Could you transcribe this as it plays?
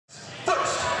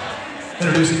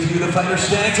Introducing to you the fighter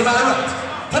standing to my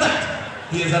right. Tonight,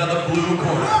 he is out of the blue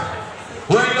corner.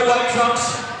 Wearing the white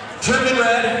trunks, trimmed in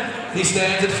red, he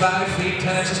stands at 5 feet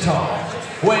 10 inches tall,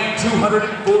 weighing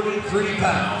 243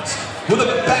 pounds, with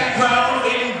a background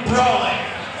in brawling.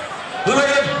 With a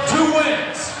record of 2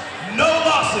 wins, no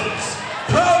losses,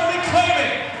 proudly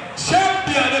claiming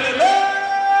champion in the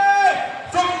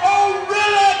from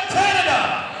Orilla,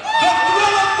 Canada, the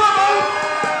Thriller Thriller.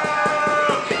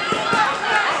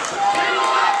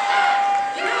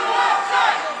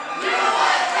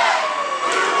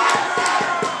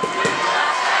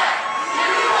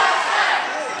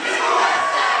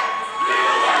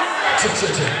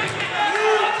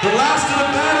 The last of the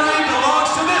battery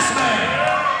belongs to this man.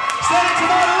 Standing to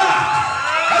my left,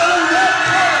 out of the red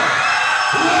corner,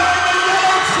 wearing the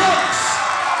yellow trunks,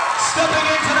 stepping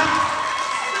into the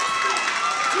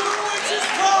 2 inches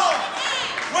tall,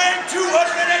 weighing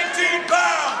 218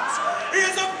 pounds. He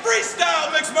is a freestyle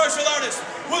mixed martial artist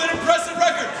with an impressive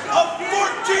record of 14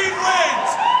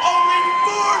 wins, only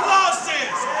 4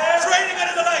 losses, training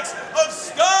under the likes of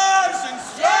Stars and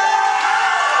Stripes.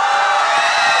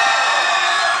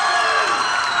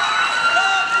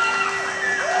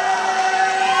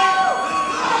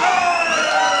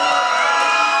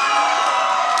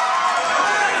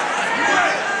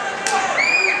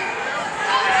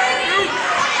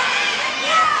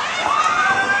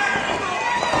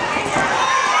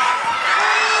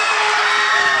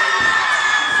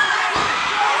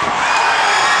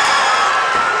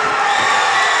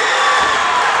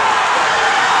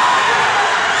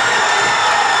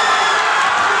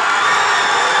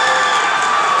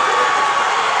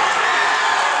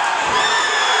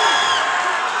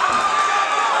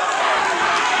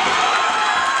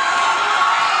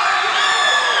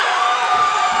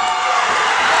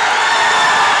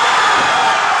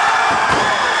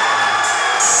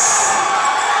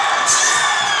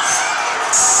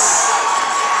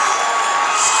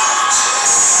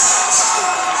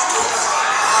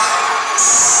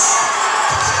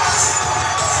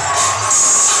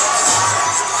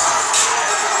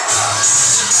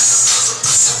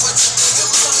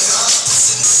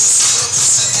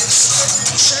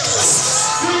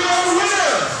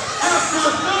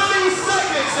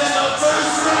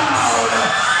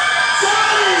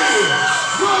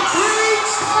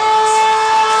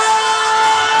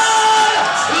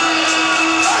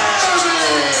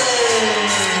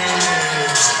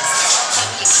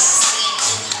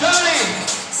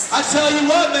 I tell you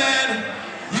what, man,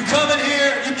 you come in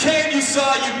here, you came, you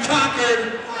saw, you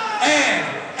conquered, and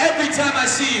every time I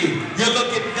see you, you're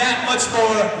looking that much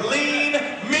more lean,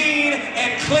 mean,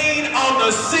 and clean on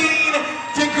the scene.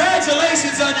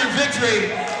 Congratulations on your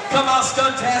victory. Come out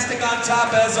stuntastic on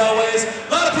top as always.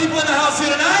 A lot of people in the house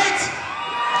here tonight.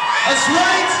 That's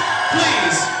right.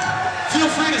 Please, feel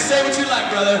free to say what you like,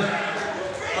 brother.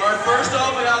 Alright, first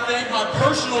off, I gotta thank my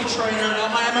personal trainer,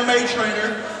 not my MMA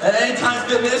trainer, at Anytime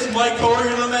Fitness, Mike Corey,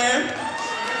 you're the man.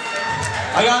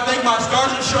 I gotta thank my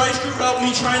Stars and Stripes crew for helping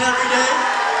me train every day.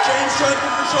 James Striker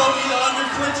for showing me the under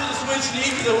clinch of the switch knee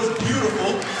because it was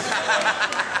beautiful.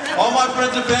 All my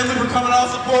friends and family for coming out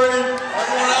supporting.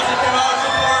 Everyone else that came out to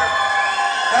support.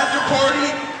 After party,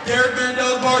 Derek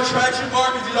Mandel's Bar, Traction Bar,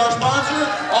 because he's our sponsor.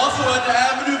 Also at the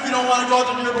Avenue, if you don't want to go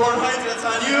out to Dearborn Heights, that's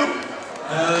on you.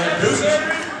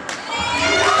 Deuces.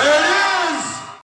 There it is.